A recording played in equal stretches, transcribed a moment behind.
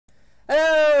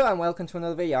Hello and welcome to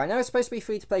another video. I know it's supposed to be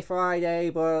free to play Friday,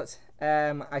 but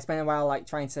I spent a while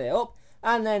trying to set it up,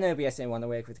 and then OBS didn't want to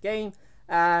work with the game.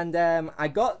 And I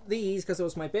got these because it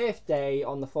was my birthday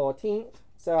on the 14th,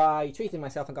 so I treated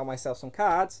myself and got myself some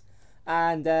cards.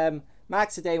 And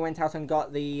Max today went out and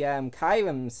got the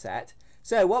Kyurem set.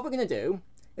 So what we're gonna do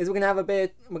is we're gonna have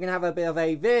a bit of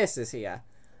a versus here.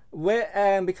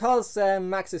 Because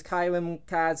Max's Kyurem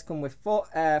cards come with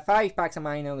 5 packs and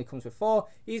mine only comes with 4,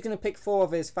 he's going to pick 4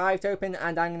 of his 5 to open,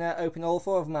 and I'm going to open all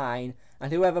 4 of mine,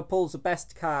 and whoever pulls the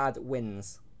best card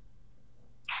wins.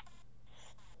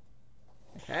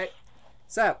 Okay,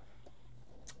 so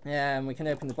we can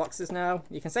open the boxes now.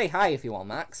 You can say hi if you want,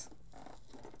 Max.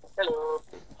 Hello.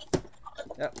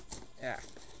 Yep. Yeah.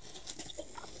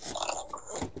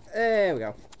 There we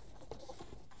go.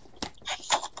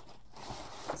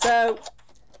 So,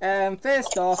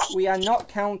 first off, we are not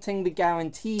counting the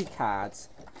guaranteed cards.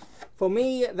 For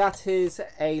me, that is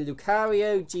a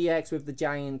Lucario GX with the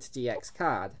giant GX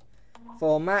card.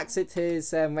 For Max, it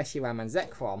is Reshiram and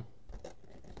Zekrom.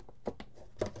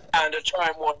 And a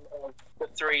giant one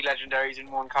with 3 legendaries in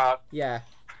one card. Yeah.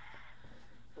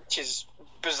 Which is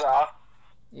bizarre.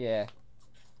 Yeah.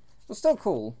 But still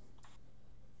cool.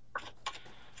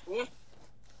 Hmm?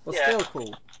 But Yeah. still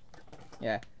cool.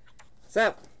 Yeah.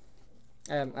 So,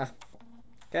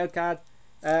 code card.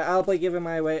 I'll be giving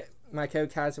my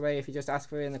code cards away. If you just ask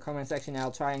for it in the comment section,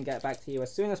 I'll try and get back to you as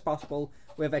soon as possible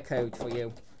with a code for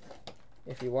you,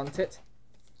 if you want it.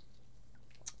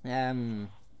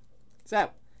 So,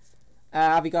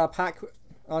 have you got a pack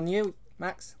on you,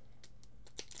 Max?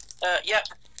 Yep.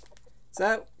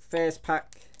 So, first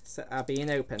pack are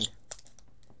being opened.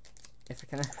 If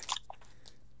I can.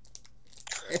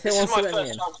 If it This is wants my to let me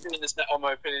first in. time doing this that I'm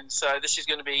opening, so this is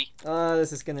going to be... Oh,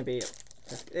 this is going to be...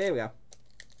 There we go.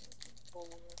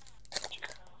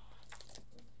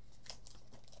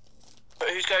 But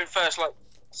who's going first, like,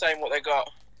 saying what they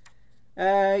got?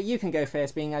 You can go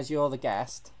first, being as you're the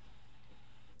guest.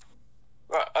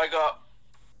 Right, I got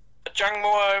a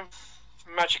Jangmo,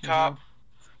 Magikarp,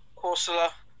 Corsola,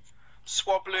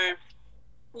 Swablu,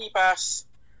 Ebass,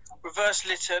 Reverse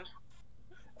Litten,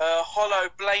 Hollow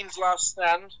Blaine's Last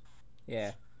Stand,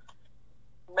 Yeah.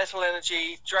 Metal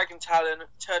Energy, Dragon Talon,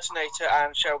 Turtonator,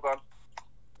 and Shelgon.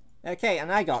 Okay,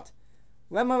 and I got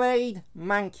Remoraid,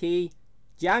 Mankey,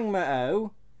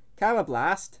 Jangmo,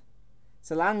 Carablast,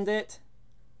 Salandit,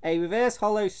 a Reverse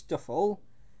Hollow Stuffle,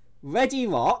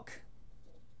 Regirock.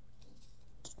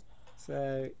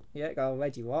 So, yeah, got a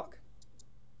Regirock.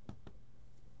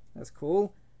 That's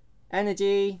cool.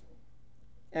 Energy,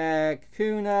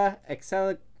 Kakuna,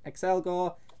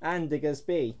 Excelgor, and Digger's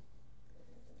B.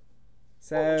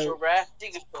 So, Rare,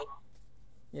 Digger's B.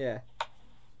 yeah.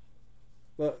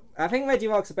 But I think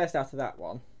Regirock's the best out of that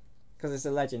one, because it's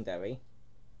a legendary.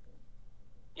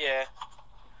 Yeah.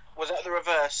 Was that the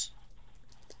reverse?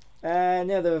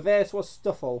 No, the reverse was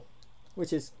Stuffle,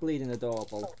 which is bleeding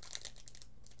adorable.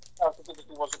 Oh, the Digger's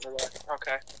B wasn't the rare.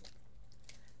 Okay.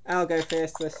 I'll go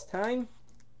first this time.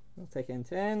 I'll take it in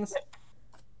turns.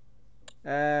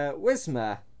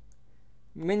 Whismer,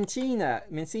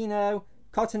 Mincino,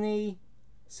 Cottony,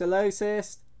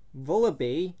 Solosis,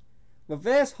 Vullaby,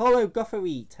 Reverse Hollow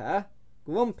Gothorita,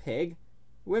 Grumpig,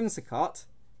 Whimsicott,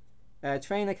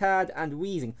 Trainer Card, and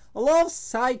Weezing. A lot of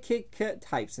psychic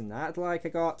types in that. Like I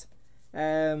got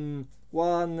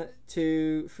 1,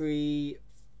 2, 3,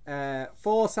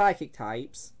 4 psychic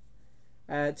types,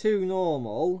 2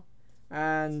 normal,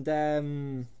 and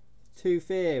 2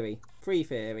 fairy, 3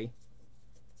 fairy.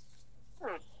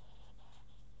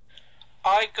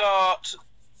 I got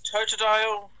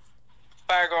Totodile,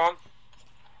 Bagon,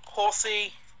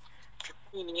 Horsey,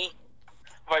 Dratini,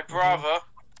 Vibrava,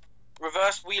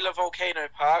 Reverse Wheeler Volcano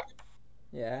Park,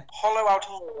 Yeah. Hollow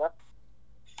Altaria,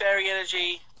 Fairy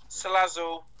Energy,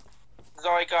 Salazzle,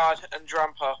 Zygarde, and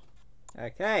Drampa.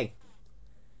 Okay.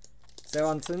 So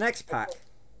on to the next pack.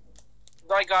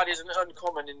 Zygarde is an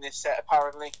uncommon in this set,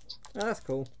 apparently. Oh, that's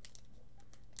cool.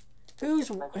 Who's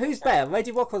better,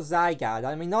 Regirock or Zygarde?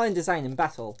 I mean, not in design, in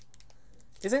battle.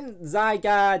 Isn't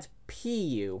Zygarde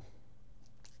PU?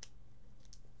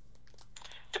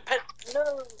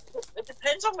 No, it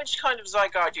depends on which kind of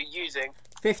Zygarde you're using.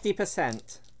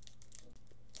 50%.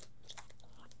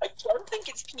 I don't think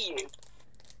it's PU.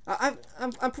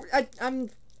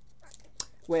 I'm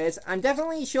Whereas I'm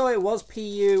definitely sure it was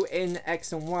PU in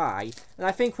X and Y, and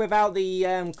I think without the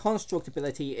construct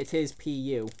ability, it is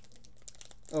PU,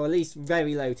 or at least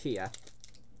very low tier.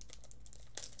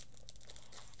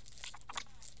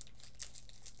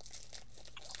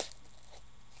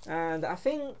 And I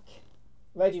think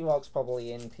Regirock's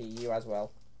probably in PU as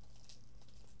well.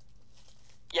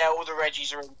 all the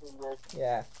Reggies are in here.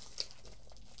 Yeah.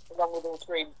 Along with all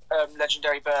 3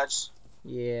 legendary birds.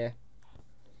 Yeah.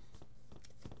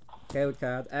 Code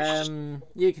card.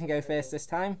 You can go first this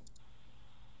time.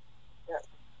 Yeah.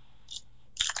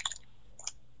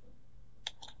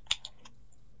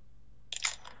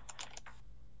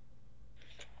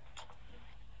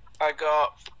 I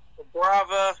got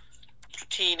Brava,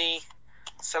 Dratini,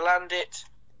 Salandit,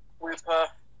 Wooper,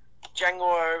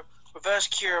 Jango, Reverse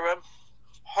Kyurem,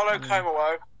 Hollow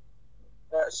Komowo,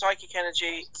 Psychic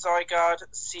Energy, Zygarde,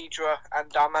 Seadra, and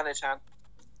Darmanitan.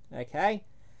 Okay.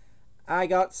 I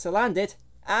got Salandit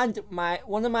and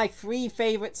one of my 3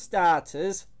 favourite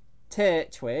starters,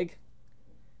 Turtwig,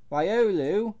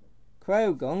 Riolu,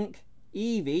 Croagunk,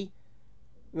 Eevee,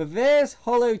 Reverse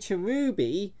Hollow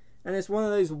Cherubi, and it's one of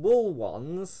those wool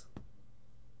ones.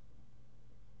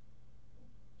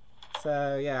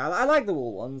 So yeah, I like the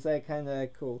wool ones. They're kind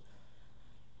of cool.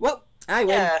 Well, I win.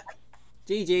 Yeah.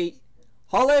 GG.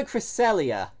 Hollow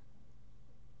Cresselia.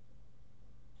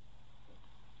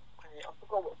 I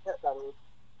forgot what set that is.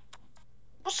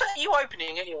 What set are you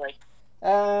opening anyway?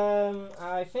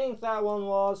 I think that one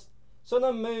was Sun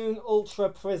and Moon Ultra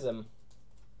Prism.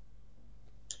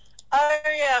 Oh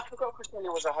yeah, I forgot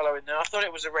Cresselia was a hollow in there. I thought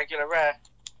it was a regular rare.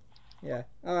 Yeah.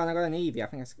 Oh, and I got an Eevee.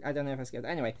 I don't know if I skipped.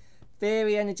 Anyway,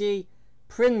 Fairy Energy,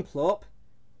 Prinplup,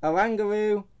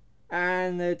 Oranguru,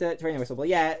 and the Dirt Trainer Whistle. But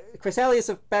yeah, Cresselia is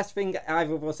the best thing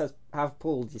either of us have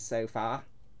pulled so far.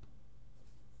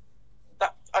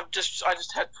 I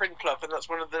just had Prinplup, and that's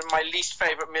one of my least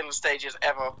favourite middle stages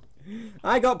ever.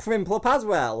 I got Prinplup as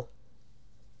well.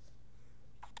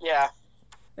 Yeah.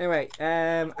 Anyway,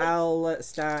 I'll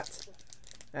start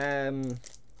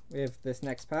with this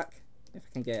next pack, if I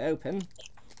can get it open.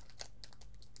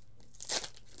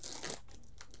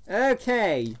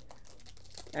 Okay.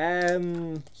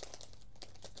 One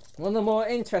of the more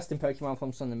interesting Pokemon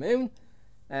from Sun and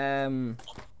Moon.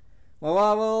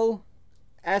 Moral,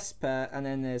 Esper, and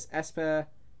then there's Esper,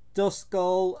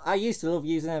 Duskull. I used to love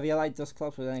using it. I like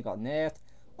Dusclops, but then it got nerfed.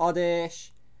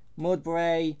 Oddish,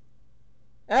 Mudbray.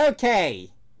 Okay.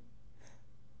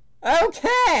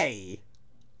 Okay.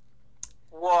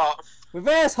 What?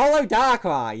 Reverse Hollow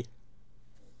Darkrai.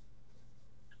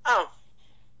 Oh.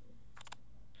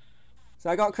 So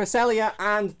I got Cresselia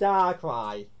and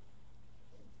Darkrai.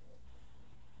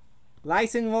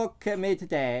 Lightning Rock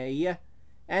midday.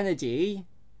 Energy.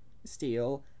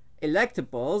 Steel.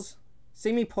 Electabuzz.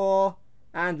 Simipour.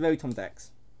 And Rotom-Dex.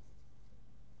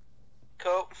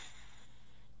 Cool.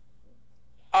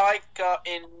 I got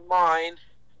in mine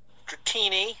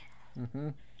Dratini,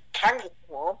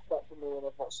 Kangaskhan, that's a new one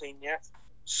I've not seen yet,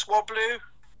 Swablu,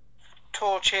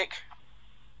 Torchic,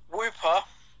 Wooper,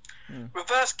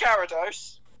 Reverse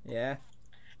Gyarados, Yeah.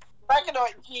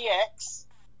 Dragonite GX,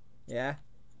 Yeah.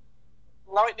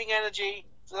 Lightning Energy,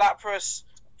 Lapras,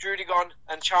 Druddigon,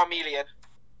 and Charmeleon.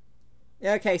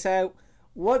 Okay, so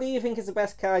what do you think is the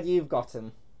best card you've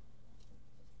gotten?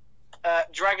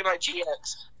 Dragonite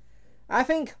GX. I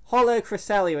think Hollow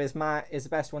Cresselia is the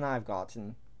best one I've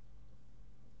gotten.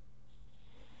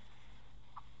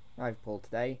 I've pulled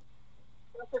today.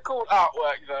 That's a cool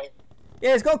artwork though.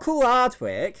 Yeah, it's got cool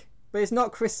artwork, but it's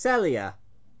not Cresselia.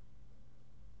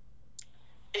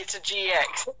 It's a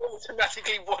GX. It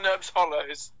automatically one-ups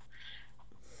hollows.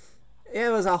 It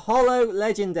was a Hollow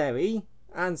Legendary,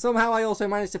 and somehow I also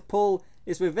managed to pull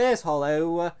its Reverse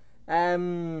Hollow.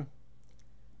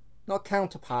 Not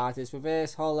counterpart, it's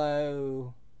Reverse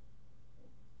Hollow.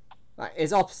 Like,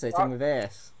 it's opposite in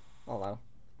Reverse Hollow.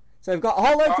 So we've got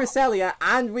Hollow Cresselia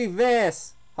and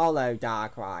Reverse Hollow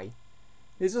Darkrai.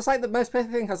 It's just like the most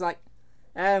perfect thing, because like,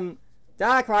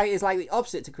 Darkrai is like the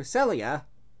opposite to Cresselia,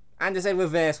 and is a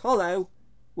Reverse Hollow,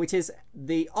 which is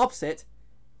the opposite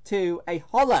to a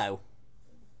Hollow.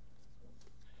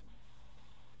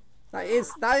 That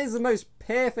is the most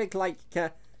perfect like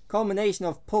combination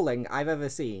of pulling I've ever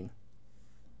seen.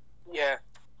 Yeah.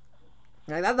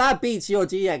 Like, that beats your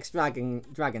GX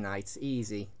Dragonite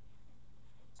easy.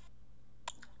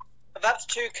 That's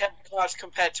 2 cards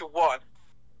compared to 1.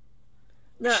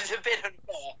 No. Which is a bit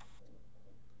unfair.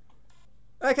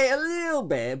 Okay, a little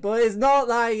bit, but it's not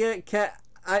like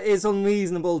it's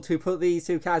unreasonable to put these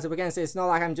 2 cards up against it. It's not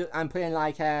like I'm putting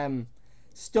like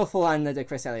Stuffle and the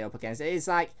Cresselia up against it. It's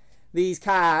like these 2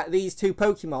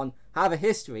 Pokemon have a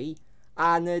history,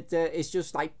 and it's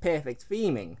just like perfect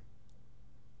theming.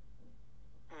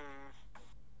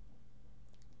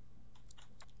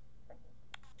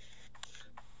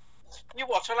 You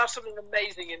watch, I'll have something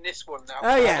amazing in this one now.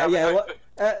 Oh yeah, yeah. Well,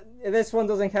 this one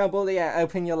doesn't count, but yeah,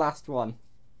 open your last one.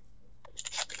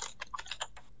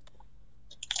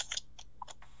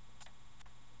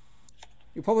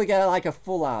 You probably get like a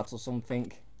full art or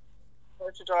something.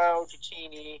 Totodile,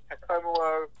 Dratini,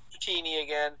 Hakomo, Dratini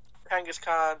again,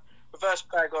 Kangaskhan, Reverse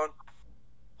Paragon,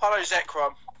 Holo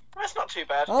Zekrom. That's not too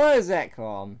bad. Hello,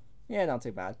 Zekrom. Yeah, not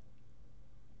too bad.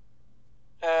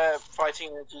 Fighting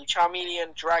Energy,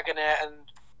 Charmeleon, Dragonair, and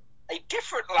a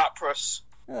different Lapras.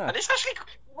 Oh. And it's actually,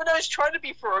 even though it's trying to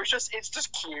be ferocious, it's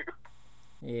just cute.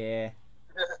 Yeah.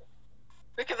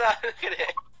 Look at that, look at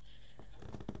it.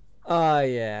 Oh,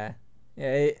 yeah.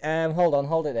 Yeah,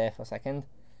 hold it there for a second.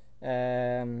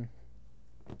 Can't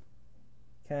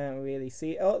really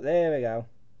see. Oh, there we go.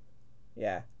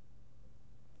 Yeah.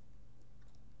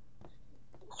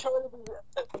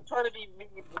 Trying to be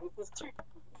mean, but it's just too.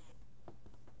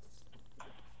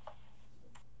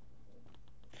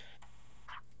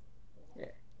 Yeah.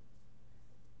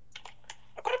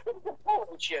 I've got a pretty good poll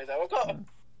each year, though. I've got a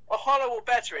Holo or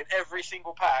better in every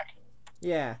single pack.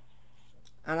 Yeah.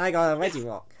 And I got a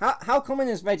Regirock. How common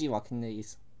is Regirock in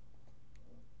these?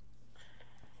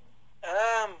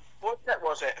 What set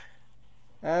was it?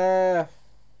 I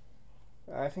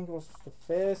think it was the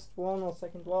first one or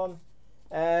second one.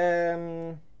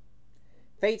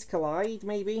 Fates Collide,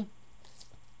 maybe?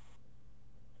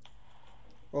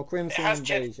 Or Crimson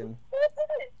Invasion.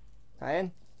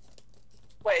 Pardon?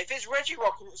 Wait, if it's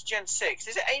Regirock and it's Gen 6,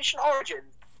 is it Ancient Origin?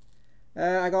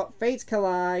 I got Fates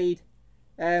Collide,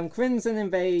 Crimson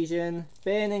Invasion,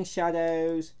 Burning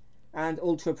Shadows, and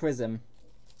Ultra Prism.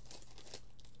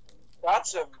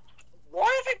 That's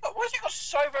why has it got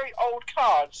so very old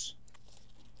cards?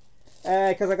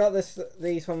 Because I got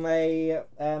these from my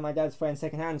dad's friend's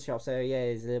second-hand shop, so yeah,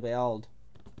 it's a little bit old.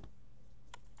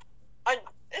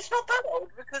 It's not that old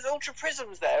because Ultra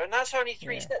Prism's there, and that's only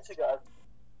 3 sets ago.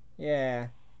 Yeah.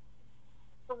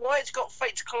 So why it's got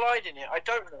Fates Collide in it, I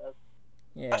don't know.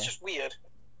 Yeah. That's just weird.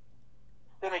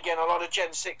 Then again, a lot of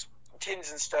Gen 6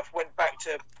 tins and stuff went back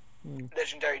to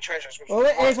Legendary Treasures. Well,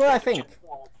 here's what I think.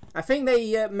 I think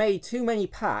they made too many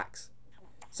packs,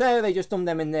 so they just dumped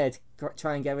them in there to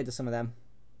try and get rid of some of them.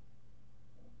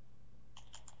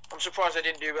 I'm surprised they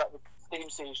didn't do that with Steam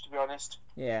Siege, to be honest.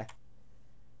 Yeah.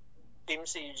 Steam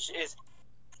Siege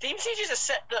is a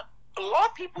set that a lot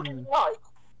of people didn't like.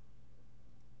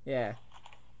 Yeah.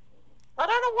 I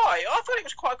don't know why. I thought it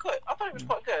was quite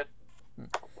good.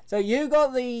 So you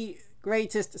got the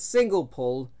greatest single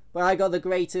pull, but I got the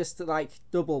greatest like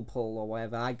double pull or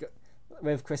whatever. I got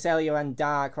with Cresselia and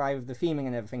Darkrai with the theming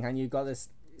and everything, and you got this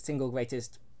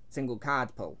greatest single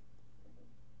card pull.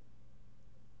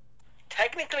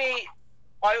 Technically,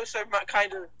 I also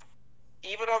kind of,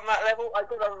 even on that level, I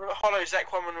got a Holo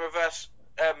Zekrom and Reverse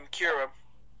Kyurem.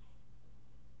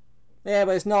 Yeah,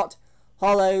 but it's not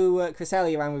Holo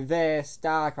Cresselia and Reverse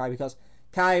Darkrai because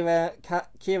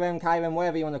Kyurem,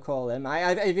 whatever you want to call him.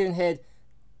 I've even heard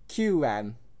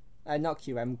Kyurem. Not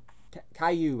Kyurem.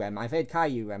 Kyurem. I've heard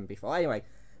Kyurem before. Anyway.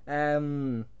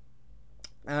 And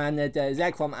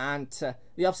Zekrom aren't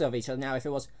the opposite of each other. Now, if it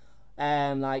was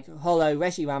like Holo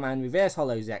Reshiram and Reverse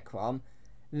Holo Zekrom,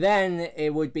 then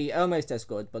it would be almost as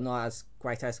good, but not as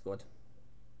quite as good.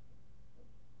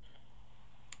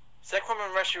 Zekrom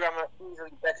and Reshiram are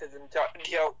easily better than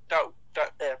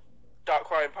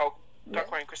Darkrai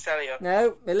and Cresselia.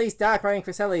 No, at least Darkrai and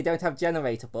Cresselia don't have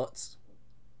generator butts.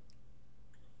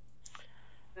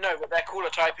 No, but they're cooler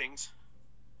typings.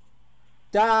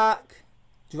 Dark,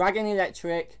 Dragon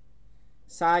Electric,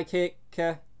 Psychic,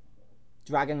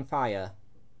 Dragon Fire.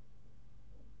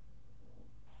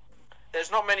 There's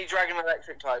not many Dragon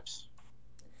Electric types.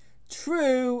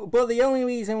 True, but the only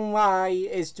reason why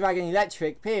it's Dragon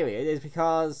Electric, period, is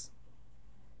because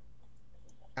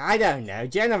I don't know,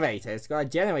 generator. It's got a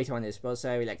generator on it,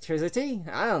 so electricity?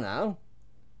 I don't know.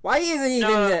 Why is it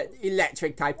even the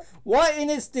electric type? What in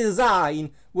its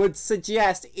design would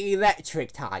suggest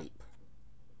electric type?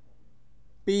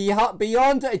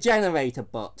 Beyond a generator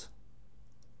butt.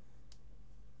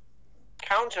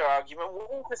 Counter argument.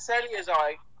 Well, Cresselia's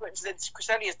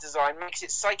design makes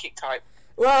it psychic type.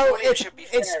 Well,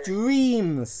 it's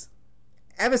dreams.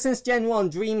 Ever since Gen 1,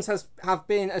 dreams have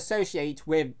been associated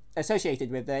with a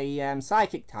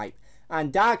psychic type,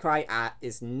 and Darkrai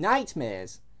is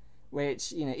nightmares,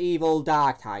 which evil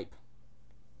dark type.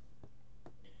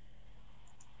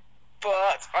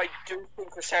 But I do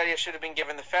think Cresselia should have been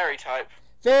given the fairy type.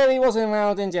 Fairy wasn't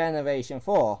around in Generation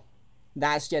 4.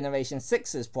 That's Generation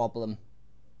 6's problem.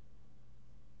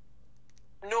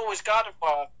 Nor was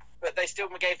Gardevoir, but they still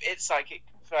gave it psychic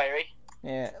fairy.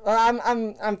 Yeah, well,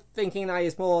 I'm thinking that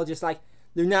it's more just like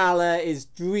Lunala is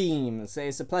dreams.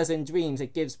 It's a pleasant dreams.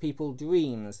 It gives people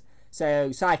dreams.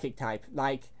 So psychic type,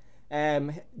 like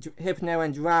Hypno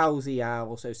and Drowsy are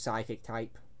also psychic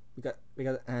type.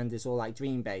 and it's all like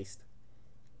dream based.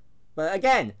 But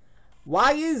again,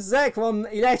 why is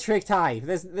Zekrom electric type?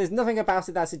 There's nothing about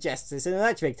it that suggests it's an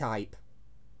electric type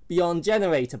beyond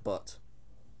generator butt.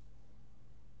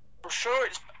 I'm sure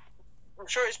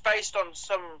it's based on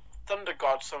some thunder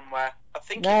god somewhere. I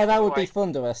think. No, that would be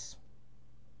Thunderous.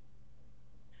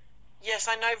 Yes,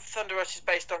 I know Thunderous is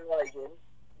based on lightning,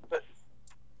 but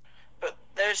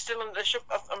there's still I'm sure.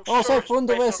 Also, it's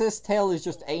Thunderous's tail is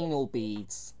just anal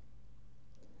beads.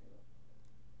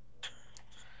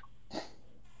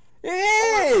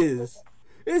 It is!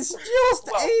 It's just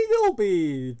anal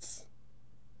beads!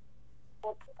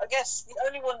 Well, I guess the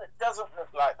only one that doesn't look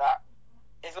like that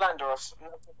is Landorus.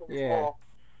 Yeah. More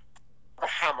a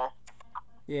hammer.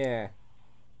 Yeah.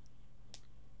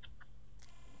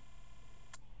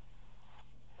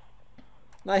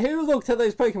 Like, who looked at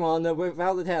those Pokemon that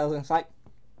without the tails and it's like,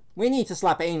 we need to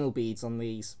slap anal beads on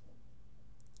these.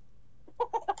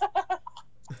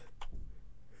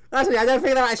 Actually, I don't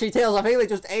think they're actually tails. I think they're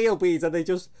just ale beads, and they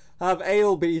just have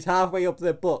ale beads halfway up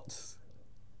their butts.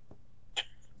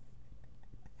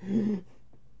 Anyway,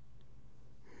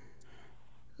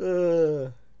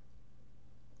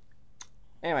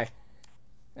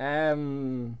 yeah,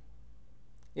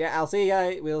 I'll see you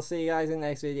guys. We'll see you guys in the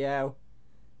next video.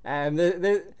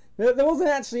 There wasn't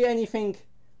actually anything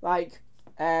like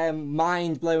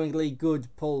mind-blowingly good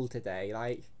pull today.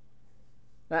 Like,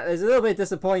 that is a little bit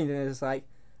disappointing. It's like,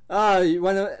 oh,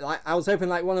 I was hoping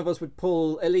like one of us would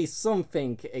pull at least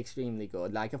something extremely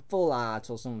good, like a full art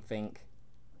or something.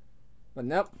 But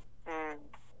nope.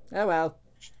 Oh well.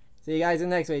 See you guys in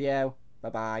the next video. Bye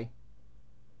bye.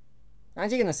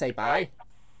 Aren't you gonna say bye?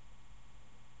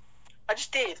 I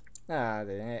just did.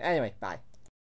 Anyway, bye.